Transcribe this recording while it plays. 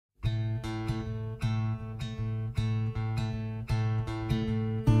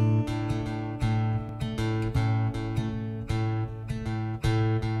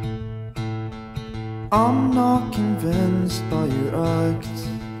I'm not convinced by your act.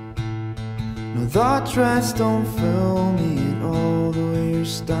 No, that dress don't fill me at all. The way you're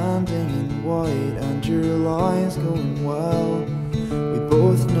standing in white and your lies going well, we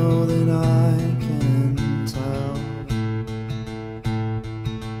both know that I can tell.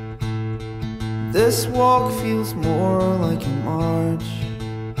 This walk feels more like a march,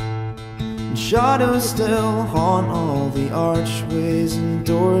 and shadows still haunt all the archways and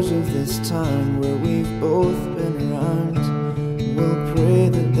doors of this town where we've both been around. And we'll pray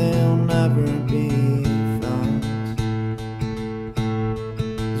that they'll never be found.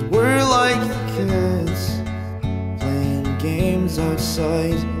 'Cause we're like the kids playing games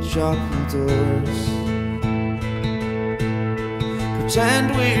outside shopping doors. Pretend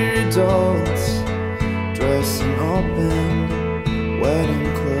we're adults dressing up in wedding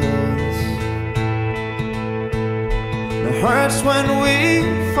clothes. It hurts when we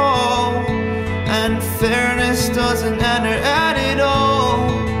fall, and fairness doesn't enter at it all.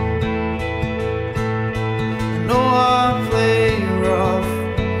 I know I play rough,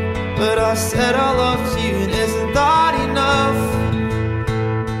 but I said I loved you, and isn't that enough?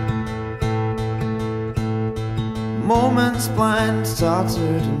 Moments bland,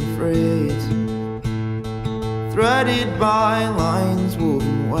 tattered and frayed, threaded by lines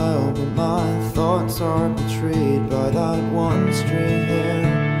woven well, but my thoughts are betrayed by that one stray hair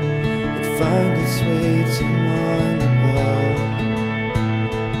that found its way to my lapel.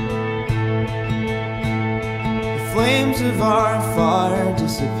 The flames of our fire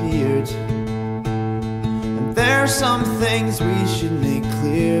disappeared, and there's some things we should make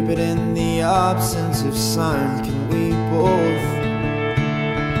clear, but in the absence of sound, can we both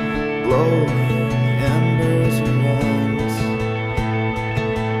blow embers around?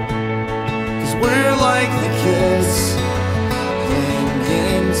 'Cause we're like the kids playing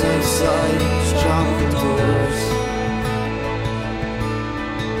games outside shopping doors.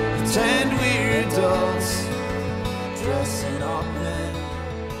 Pretend we're adults